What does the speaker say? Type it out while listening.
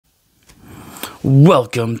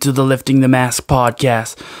Welcome to the Lifting the Mask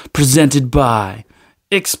podcast, presented by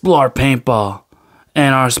Explore Paintball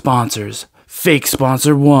and our sponsors, Fake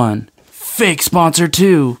Sponsor 1, Fake Sponsor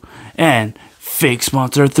 2, and Fake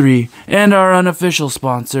Sponsor 3, and our unofficial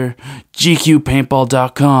sponsor,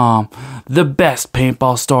 GQPaintball.com, the best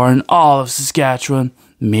paintball store in all of Saskatchewan,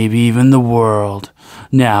 maybe even the world.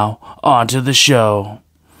 Now, on to the show.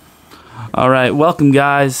 Alright, welcome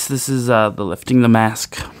guys. This is the Lifting the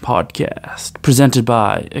Mask podcast, presented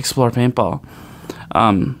by Explore Paintball.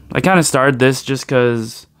 I kind of started this just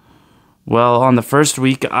because, well, on the first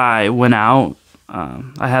week I went out,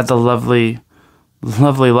 I had the lovely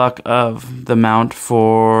luck of the mount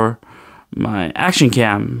for my action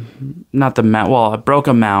cam. Not the mount, well, I broke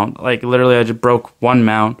a mount. Like, literally I just broke one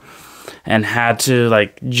mount and had to,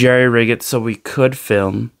 like, jerry-rig it so we could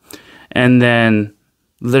film. And then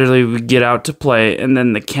literally we get out to play, and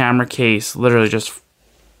then the camera case literally just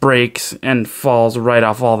breaks and falls right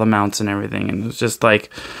off all the mounts and everything. And it's just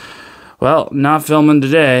like, well, not filming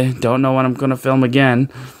today. Don't know when I'm going to film again.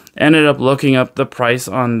 Ended up looking up the price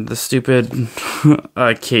on the stupid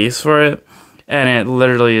case for it, and it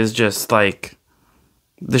literally is just like,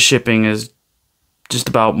 the shipping is just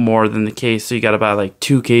about more than the case. So you got to buy like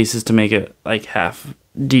 2 cases to make it like half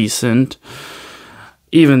decent.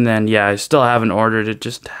 Even then, yeah, I still haven't ordered it,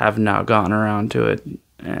 just have not gotten around to it,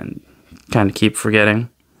 and kind of keep forgetting.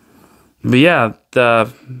 But yeah,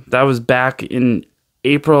 that was back in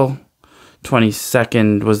April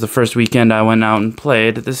 22nd was the first weekend I went out and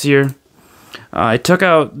played this year. I took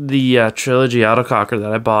out the Trilogy autococker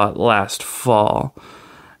that I bought last fall,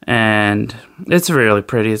 and it's really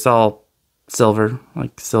pretty. It's all silver,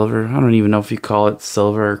 like silver. I don't even know if you call it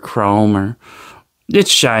silver or chrome, or it's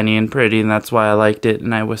shiny and pretty, and that's why I liked it,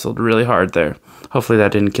 and I whistled really hard there. Hopefully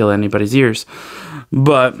that didn't kill anybody's ears.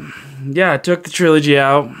 But yeah, I took the Trilogy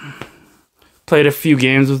out, played a few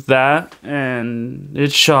games with that, and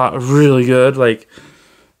it shot really good. Like,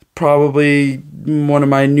 probably one of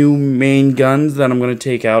my new main guns that I'm going to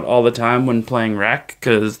take out all the time when playing Rec,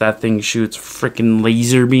 because that thing shoots freaking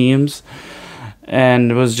laser beams, and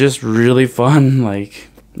it was just really fun. Like,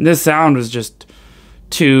 this sound was just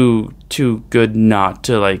too good not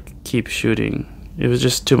to, like, keep shooting. It was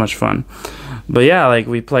just too much fun. But yeah, like,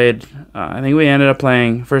 we played, I think we ended up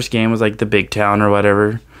playing, first game was like the Big Town or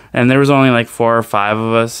whatever, and there was only like 4 or 5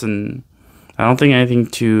 of us, and I don't think anything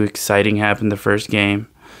too exciting happened the first game.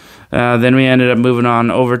 Then we ended up moving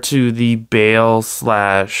on over to the bale /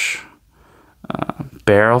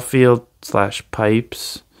 barrel field /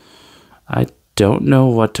 pipes. I don't know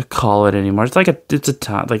what to call it anymore. It's like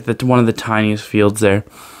one of the tiniest fields there.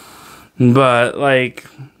 But like,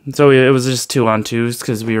 so it was just 2-on-2s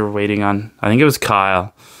because we were waiting on, I think it was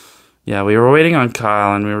Kyle. Yeah, we were waiting on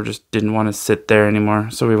Kyle, and we just didn't want to sit there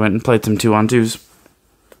anymore. So we went and played some 2-on-2s.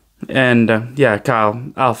 And yeah,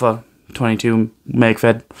 Kyle, Alpha 22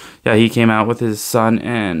 Megfed. Yeah, he came out with his son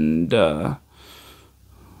and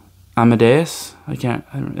Amadeus. I think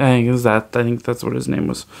it was that. I think that's what his name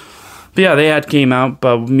was. But yeah, they came out,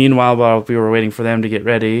 but meanwhile, while we were waiting for them to get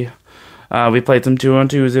ready, we played some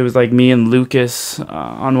 2-on-2s. It was like me and Lucas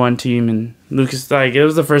on one team, and Lucas, like, it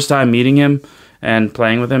was the first time meeting him and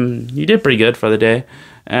playing with him. He did pretty good for the day,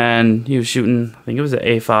 and he was shooting, I think it was an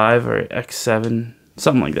A5 or X7,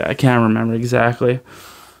 something like that. I can't remember exactly.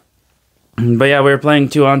 But yeah, we were playing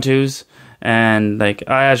 2-on-2s, and like,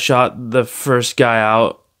 I had shot the first guy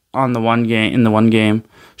out on the one game,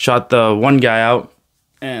 shot the one guy out,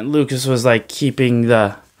 and Lucas was like keeping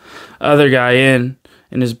the other guy in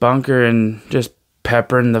his bunker and just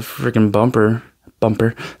peppering the freaking the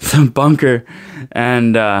bunker.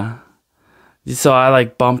 And so I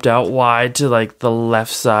like bumped out wide to like the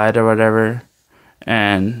left side or whatever,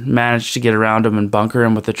 and managed to get around him and bunker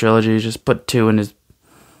him with the Trilogy. Just put 2 in his,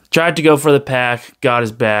 tried to go for the pack, got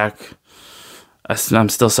his back. I'm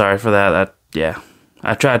still sorry for that. Yeah,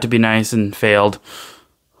 I tried to be nice and failed.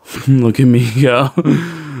 Look at me go.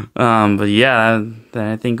 But yeah, then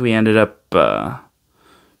I think we ended up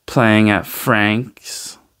playing at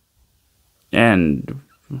Frank's, and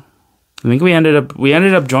I think we ended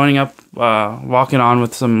up joining up, walking on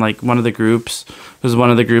with some, like, one of the groups, because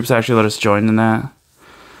one of the groups actually let us join in that,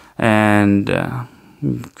 and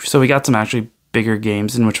so we got some actually bigger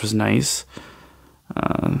games in, which was nice.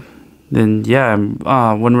 Then yeah,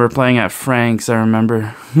 when we were playing at Frank's, I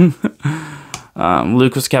remember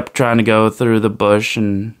Lucas kept trying to go through the bush,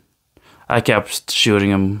 and I kept shooting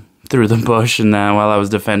him through the bush and that while I was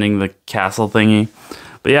defending the castle thingy.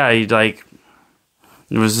 But yeah, it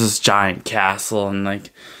was this giant castle, and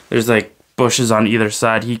like, there's like bushes on either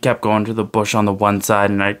side. He kept going to the bush on the one side,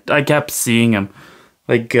 and I kept seeing him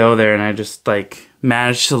like go there, and I just like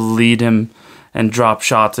managed to lead him and drop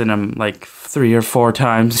shots in him like 3 or 4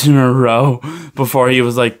 times in a row before he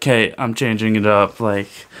was like, "Okay, I'm changing it up. Like,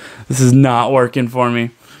 this is not working for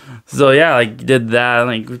me." So yeah, like did that.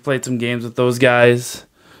 Like we played some games with those guys.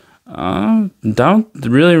 Don't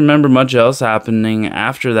really remember much else happening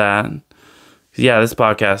after that. Yeah, this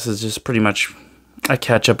podcast is just pretty much a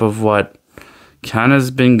catch up of what kind of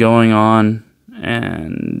has been going on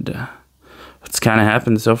and what's kind of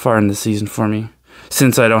happened so far in the season for me,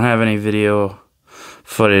 since I don't have any video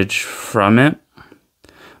footage from it.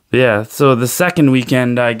 But yeah, so the second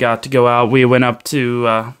weekend I got to go out. We went up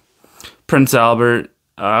to Prince Albert,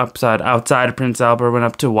 outside of Prince Albert, went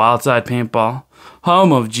up to Wildside Paintball,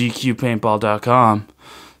 home of GQPaintball.com.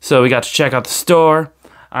 So we got to check out the store.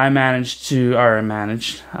 I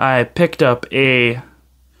picked up a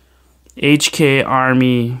HK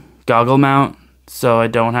Army goggle mount, so I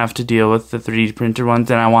don't have to deal with the 3D printed ones,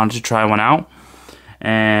 and I wanted to try one out.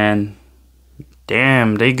 And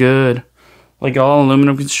damn, they good. Like all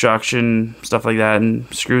aluminum construction, stuff like that, and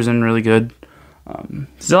screws in really good.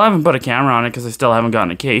 Still haven't put a camera on it because I still haven't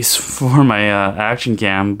gotten a case for my action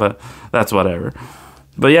cam, but that's whatever.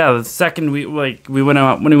 But yeah, the second we went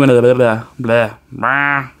out when we went out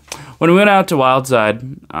to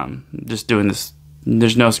Wildside, just doing this.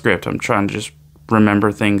 There's no script. I'm trying to just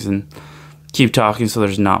remember things and keep talking, so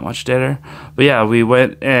there's not much dead. But yeah, we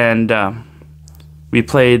went and we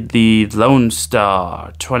played the Lone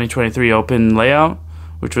Star 2023 Open layout,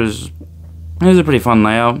 which was a pretty fun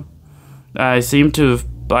layout. I seemed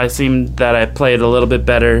that I played a little bit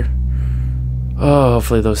better. Oh,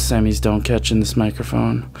 hopefully those semis don't catch in this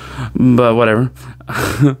microphone. But whatever.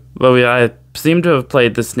 But I seem to have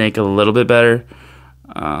played the snake a little bit better.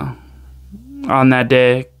 On that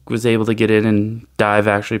day, was able to get in and dive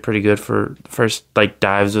actually pretty good for the first like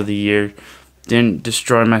dives of the year. Didn't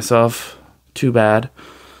destroy myself too bad.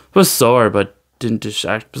 Was sore, but didn't just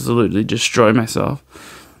absolutely destroy myself.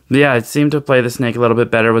 But yeah, I seemed to play the snake a little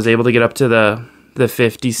bit better. Was able to get up to the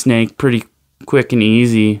 50 snake pretty quick and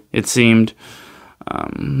easy, it seemed.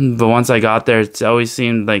 But once I got there, it always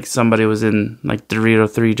seemed like somebody was in like Dorito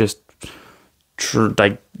 3 just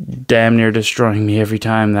like damn near destroying me every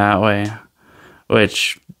time that way.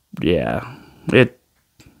 Which, yeah, it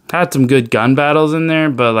had some good gun battles in there,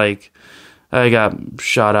 but like I got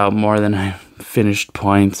shot out more than I finished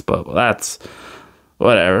points, but that's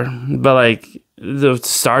whatever. But like the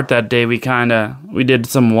start that day, we did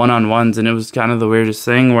some one-on-ones, and it was kind of the weirdest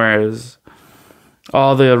thing, whereas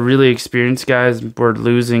all the really experienced guys were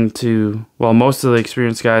losing to, well, most of the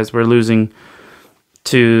experienced guys were losing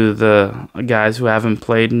to the guys who haven't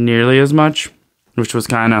played nearly as much, which was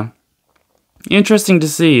kind of interesting to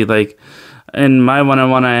see. Like in my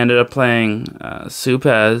one-on-one, I ended up playing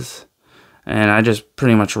Supez, and I just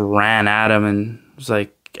pretty much ran at him and was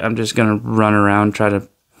like, I'm just gonna run around, try to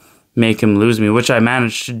make him lose me, which I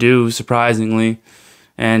managed to do surprisingly,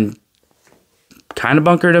 and kind of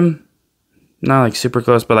bunkered him. Not like super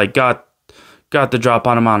close, but like got the drop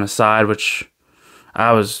on him on his side, which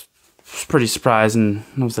I was pretty surprised, and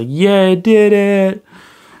I was like, yeah, I did it.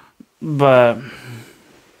 But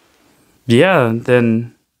yeah,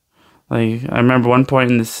 then like I remember one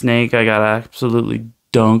point in the snake, I got absolutely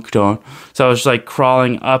dunked on. So I was like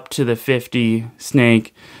crawling up to the 50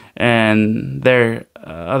 snake, and their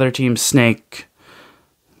other team's snake,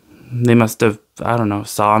 they must have, I don't know,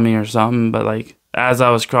 saw me or something, but like as I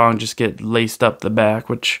was crawling, just get laced up the back,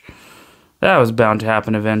 which that was bound to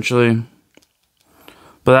happen eventually.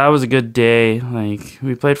 But that was a good day. Like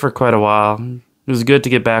we played for quite a while. It was good to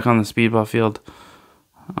get back on the speedball field.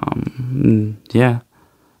 Yeah.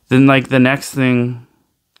 Then like the next thing,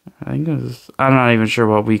 I think it was, I'm not even sure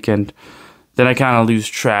what weekend. Then I kind of lose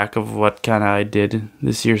track of what kind of I did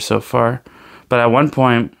this year so far. But at one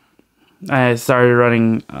point, I started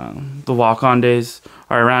running the walk-on days,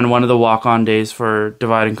 or around one of the walk-on days for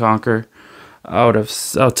Divide and Conquer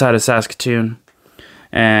outside of Saskatoon.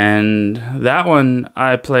 And that one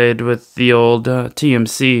I played with the old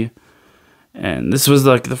TMC. And this was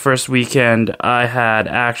like the first weekend I had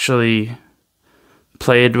actually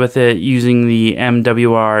played with it using the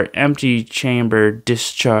MWR empty chamber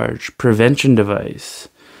discharge prevention device.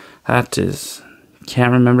 That is,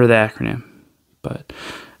 can't remember the acronym, but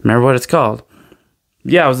remember what it's called.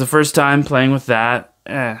 Yeah, it was the first time playing with that.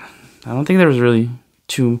 I don't think there was really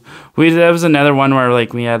that was another one where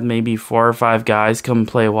like we had maybe 4 or 5 guys come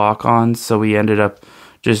play walk-ons, so we ended up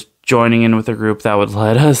just joining in with a group that would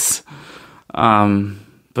let us.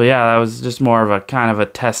 But yeah, that was just more of a kind of a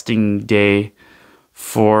testing day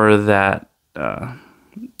for that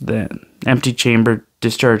the empty chamber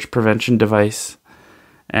discharge prevention device.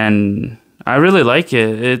 and I really like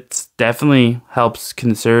it. It definitely helps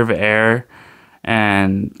conserve air,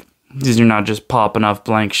 and because you're not just popping off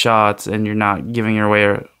blank shots, and you're not giving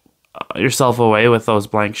yourself away with those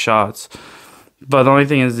blank shots. But the only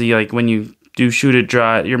thing is, when you do shoot it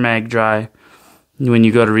dry, your mag dry, when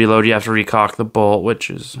you go to reload, you have to recock the bolt,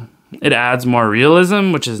 it adds more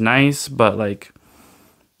realism, which is nice, but like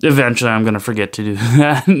eventually I'm gonna forget to do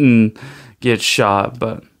that and get shot.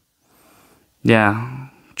 But yeah,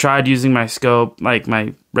 tried using my scope, like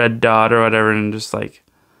my red dot or whatever, and just like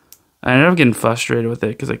I ended up getting frustrated with it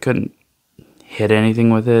because I couldn't hit anything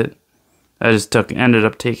with it. I just ended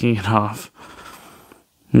up taking it off.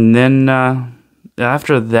 And then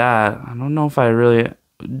after that, I don't know if I really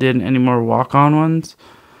did any more walk-on ones,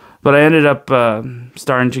 but I ended up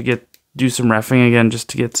starting to do some reffing again just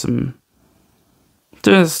to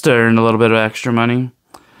earn a little bit of extra money.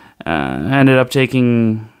 I ended up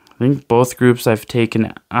taking, I think both groups I've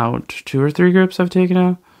taken out, 2 or 3 groups I've taken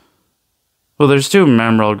out. Well, there's 2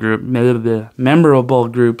 memorable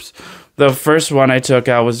groups. The first one I took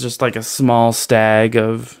out was just like a small stag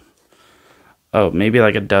of maybe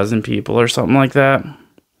like a dozen people or something like that.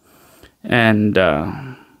 And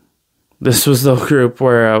this was the group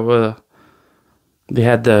where they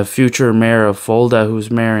had the future mayor of Fulda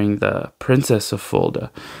who's marrying the princess of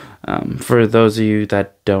Fulda. For those of you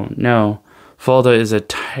that don't know, Fulda is a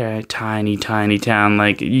tiny, tiny town.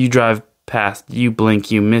 Like, you drive past, you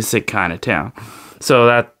blink, you miss it kind of town. So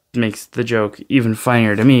that makes the joke even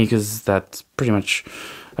funnier to me, because that's pretty much,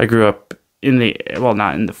 I grew up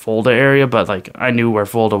not in the Fulda area, but like I knew where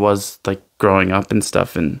Fulda was like growing up and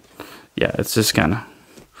stuff. And yeah, it's just kind of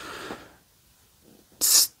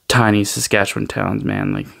tiny Saskatchewan towns,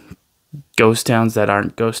 man, like ghost towns that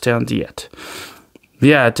aren't ghost towns yet.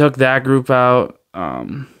 Yeah, I took that group out.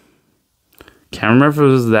 Can't remember if it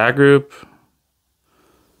was that group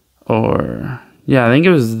or I think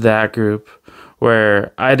it was that group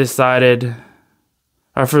where I decided,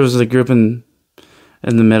 or if it was the group in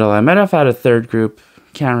the middle. I might have had a third group,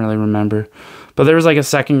 can't really remember, but there was like a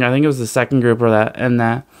second. I think it was the second group or that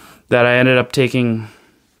I ended up taking,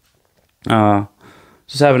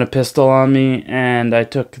 just having a pistol on me, and I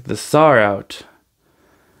took the SAR out,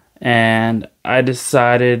 and I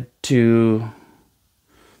decided to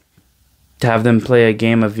have them play a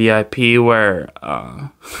game of VIP where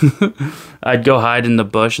I'd go hide in the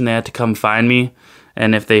bush and they had to come find me,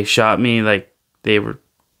 and if they shot me, like, they were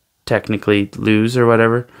technically lose or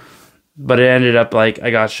whatever. But it ended up like I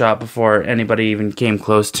got shot before anybody even came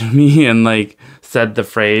close to me and like said the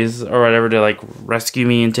phrase or whatever to like rescue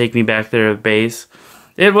me and take me back there to base.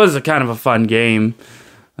 It was a kind of a fun game.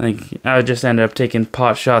 Like, I just ended up taking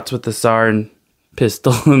pot shots with the SAR and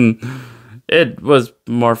pistol, and it was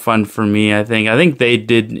more fun for me, I think. I think they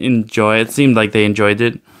did enjoy it. It seemed like they enjoyed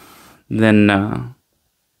it. Then, I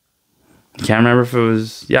can't remember if it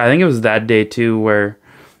was, I think it was that day too, where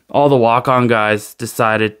all the walk-on guys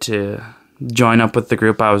decided to join up with the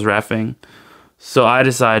group I was reffing. So I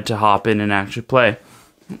decided to hop in and actually play.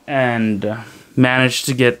 And managed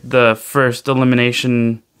to get the first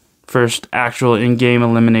actual in-game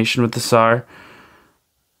elimination with the SAR.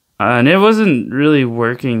 And it wasn't really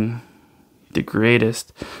working the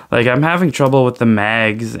greatest. Like, I'm having trouble with the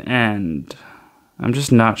mags, and I'm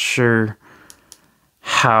just not sure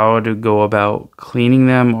how to go about cleaning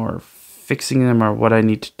them or fixing them or what I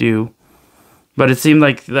need to do. But it seemed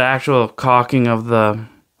like the actual caulking of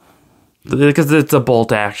because it's a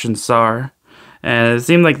bolt action SAR, and it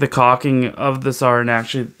seemed like the caulking of the SAR and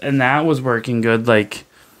that was working good. Like,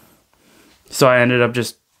 so I ended up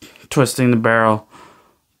just twisting the barrel,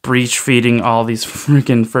 breech feeding all these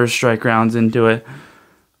freaking first strike rounds into it.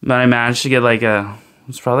 But I managed to get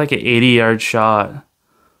it's probably like an 80-yard shot.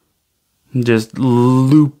 Just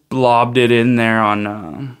lobbed it in there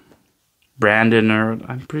on Brandon, or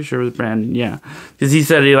I'm pretty sure it was Brandon, yeah. Because he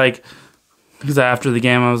said because after the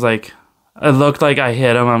game I was like, it looked like I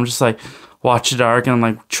hit him. I'm just like, watch it arc, and I'm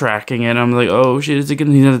like tracking it. I'm like, oh shit, is it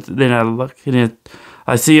gonna? Then I look, and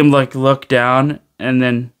I see him like look down, and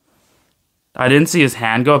then I didn't see his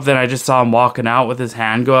hand go up. Then I just saw him walking out with his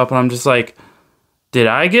hand go up, and I'm just like, did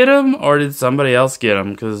I get him or did somebody else get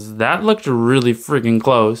him? Because that looked really freaking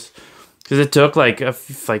close. Because it took like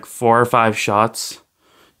 4 or 5 shots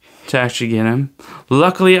to actually get him.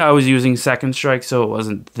 Luckily, I was using second strike, so it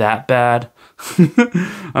wasn't that bad.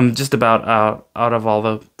 I'm just about out of all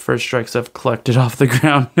the first strikes I've collected off the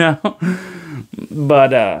ground now.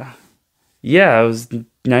 But yeah, it was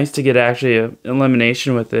nice to get actually an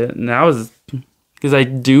elimination with it. And that was because I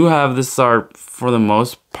do have the SAR for the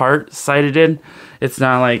most part sighted in. It's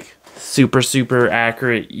not like super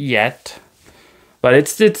accurate yet, But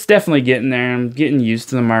it's definitely getting there. I'm getting used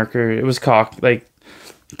to the marker. It was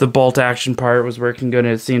the bolt action part was working good,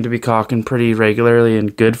 and it seemed to be cocking pretty regularly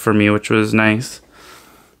and good for me, which was nice.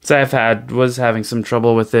 So was having some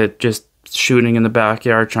trouble with it, just shooting in the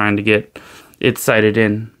backyard, trying to get it sighted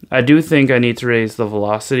in. I do think I need to raise the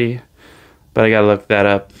velocity, but I gotta look that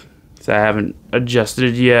up. So I haven't adjusted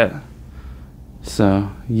it yet.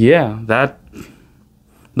 So yeah,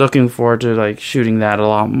 looking forward to like shooting that a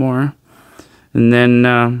lot more. And then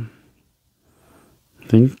I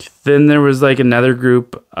think then there was like another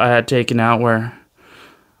group I had taken out where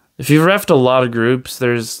if you've refed a lot of groups,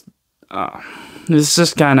 it's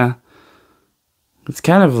kind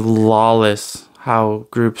of lawless how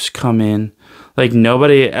groups come in. Like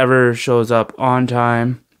nobody ever shows up on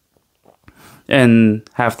time. And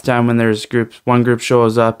half the time when there's one group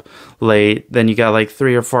shows up late, then you got like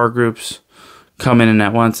 3 or 4 groups coming in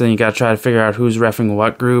at once, and you got to try to figure out who's reffing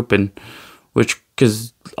what group and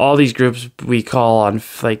because all these groups we call on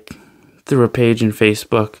like through a page in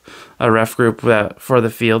Facebook, a ref group for the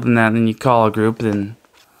field, and then you call a group, then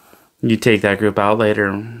you take that group out later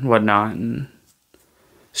and whatnot, and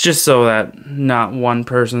it's just so that not one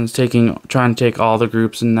person's trying to take all the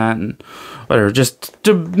groups and that and whatever, just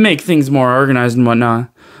to make things more organized and whatnot.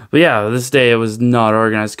 But yeah, this day it was not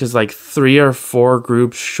organized because like 3 or 4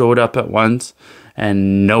 groups showed up at once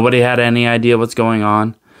and nobody had any idea what's going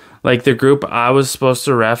on. Like the group I was supposed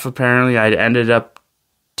to ref, apparently I ended up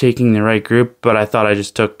taking the right group, but I thought I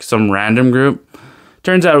just took some random group.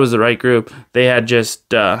 Turns out it was the right group. They had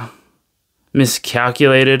just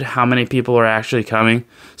miscalculated how many people were actually coming.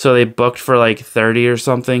 So they booked for like 30 or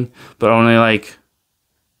something, but only like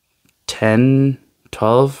 10,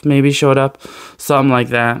 12 maybe showed up. Something like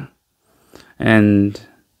that. And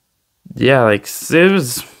yeah, like it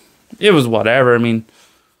was whatever. I mean,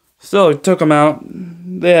 still took them out.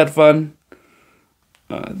 They had fun.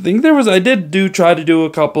 I think I did try to do a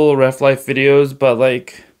couple Ref Life videos, but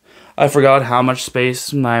like I forgot how much space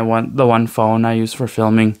the one phone I use for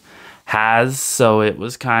filming has, so it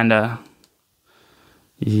was kind of,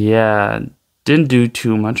 yeah, didn't do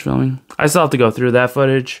too much filming. I still have to go through that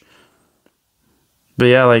footage. But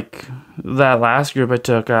yeah, like that last group I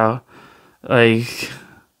took out, like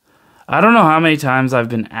I don't know how many times I've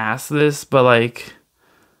been asked this, but like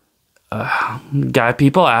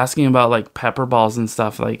people asking about like pepper balls and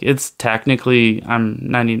stuff, like it's technically,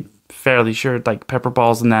 I'm fairly sure like pepper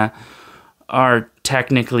balls and that are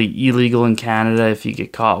technically illegal in Canada if you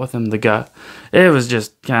get caught with them. It was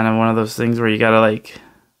just kind of one of those things where you gotta like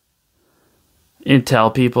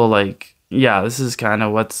tell people like, yeah, this is kind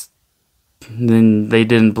of what's, then they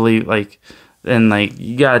didn't believe, like, and like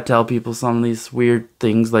you gotta tell people some of these weird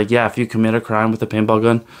things, like, yeah, if you commit a crime with a paintball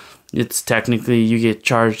gun, it's technically you get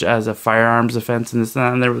charged as a firearms offense and this and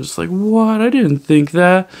that. And they were just like, what? I didn't think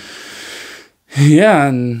that. Yeah,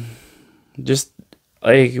 and just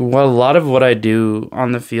like a lot of what I do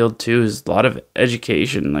on the field too is a lot of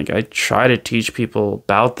education. Like I try to teach people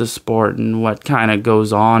about the sport and what kind of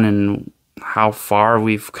goes on and how far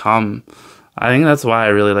we've come. I think that's why I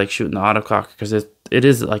really like shooting the autococker, because it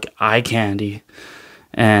is like eye candy,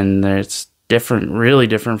 and it's different, really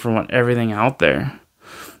different from everything out there.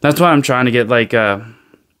 That's why I'm trying to get like I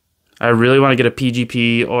really want to get a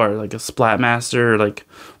PGP or like a Splatmaster or like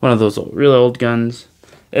one of those really old guns.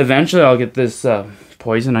 Eventually I'll get this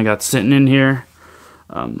Poison I got sitting in here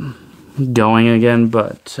going again,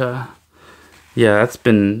 but yeah, that's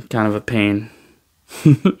been kind of a pain.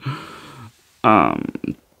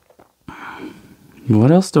 What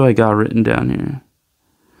else do I got written down here?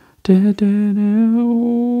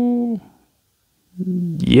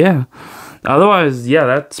 Yeah. Otherwise, yeah,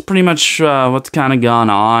 that's pretty much what's kind of gone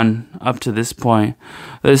on up to this point.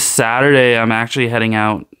 This Saturday, I'm actually heading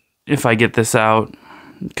out, if I get this out,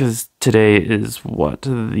 because today is what,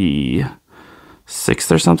 the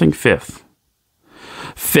 6th or something? 5th.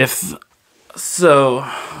 So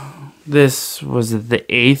this was the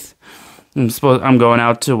 8th. I'm going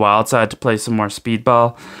out to Wildside to play some more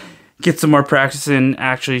speedball, get some more practice in,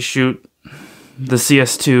 actually shoot the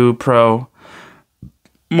CS2 Pro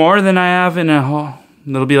more than I have in a whole.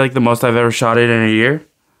 It'll be like the most I've ever shot it in a year.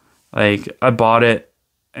 Like I bought it,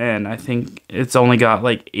 and I think it's only got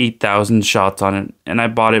like 8,000 shots on it, and I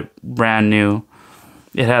bought it brand new.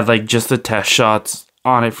 It had like just the test shots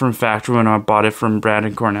on it from factory when I bought it from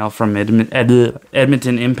Brandon Cornell from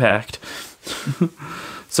Edmonton Impact.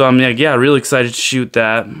 So I'm like, yeah, really excited to shoot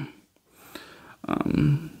that.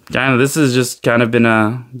 This has just kind of been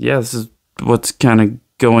this is what's kind of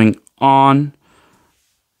going on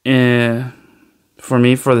for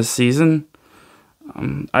me for the season.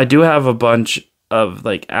 I do have a bunch of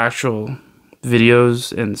like actual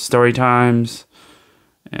videos and story times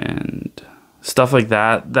and stuff like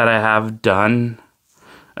that I have done.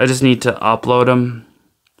 I just need to upload them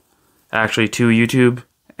actually to YouTube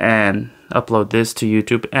and upload this to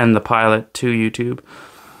YouTube and the pilot to YouTube.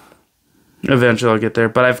 Eventually I'll get there,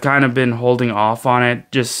 but I've kind of been holding off on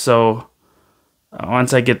it just so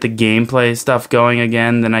once I get the gameplay stuff going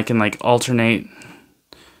again, then I can like alternate.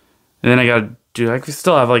 And then I gotta do, I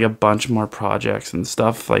still have like a bunch more projects and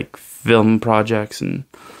stuff, like film projects and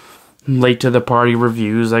late to the party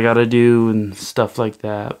reviews I gotta do and stuff like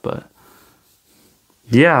that. But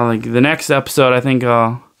yeah, like the next episode, I think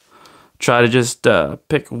I'll try to just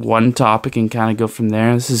pick one topic and kind of go from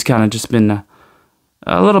there. This has kind of just been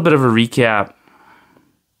a little bit of a recap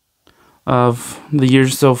of the year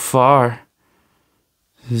so far.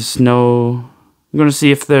 I'm going to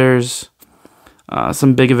see if there's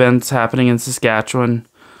some big events happening in Saskatchewan.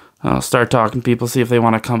 I'll start talking to people, see if they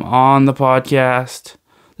want to come on the podcast.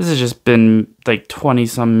 This has just been like 20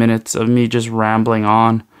 some minutes of me just rambling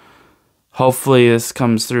on. Hopefully this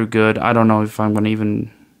comes through good. I don't know if I'm going to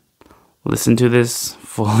even listen to this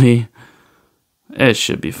fully. It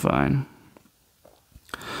should be fine.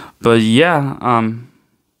 But yeah, I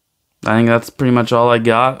think that's pretty much all I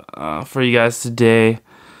got for you guys today.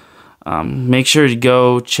 Make sure to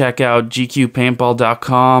go check out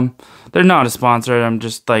gqpaintball.com. They're not a sponsor. I'm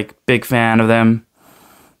just like big fan of them.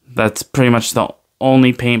 That's pretty much the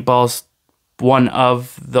only one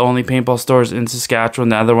of the only paintball stores in Saskatchewan.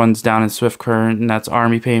 The other one's down in Swift Current, and that's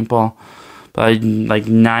Army Paintball. But like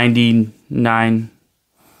 99%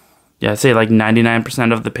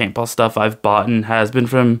 of the paintball stuff I've bought and has been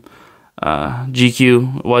from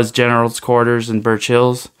GQ. It was General's Quarters in Birch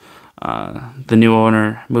Hills. The new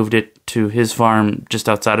owner moved it to his farm just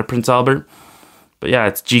outside of Prince Albert. But yeah,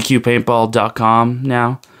 it's gqpaintball.com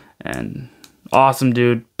now. And awesome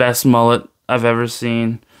dude. Best mullet I've ever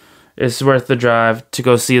seen. It's worth the drive to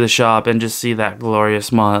go see the shop and just see that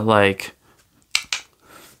glorious mullet, like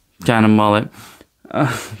kind of mullet.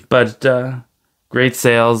 But great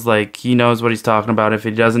sales. Like, he knows what he's talking about. If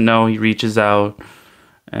he doesn't know, he reaches out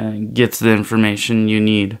and gets the information you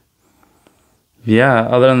need. Yeah,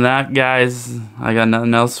 other than that, guys, I got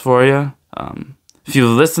nothing else for you. If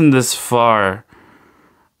you've listened this far,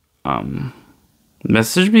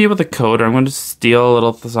 message me with a code, or I'm going to steal a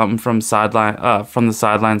little something from the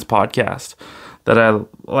Sidelines podcast that I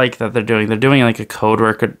like that they're doing. They're doing like a code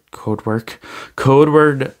word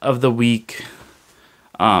of the week.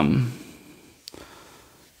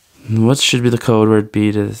 What should be the code word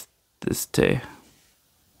be to this day?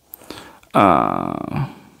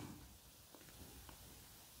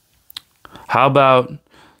 How about,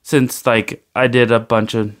 since like I did a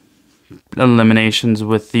bunch of eliminations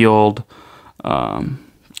with the old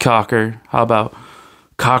Cocker, how about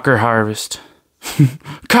Cocker Harvest?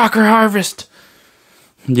 Cocker Harvest!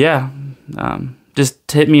 Yeah,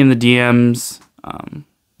 just hit me in the DMs.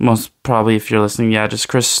 Most probably, if you're listening, yeah, just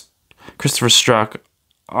Christopher Struck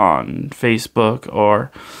on Facebook,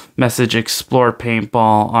 or message Explore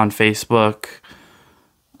Paintball on Facebook.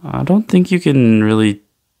 I don't think you can really.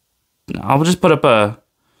 I'll just put up a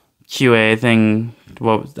QA thing,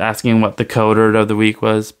 asking what the code word of the week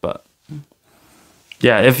was. But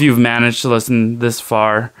yeah, if you've managed to listen this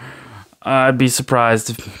far, I'd be surprised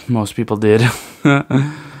if most people did.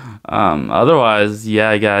 Otherwise,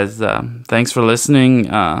 yeah, guys, thanks for listening.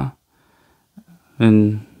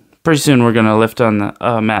 And pretty soon we're gonna lift on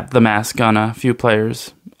the mask on a few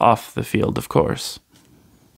players off the field, of course.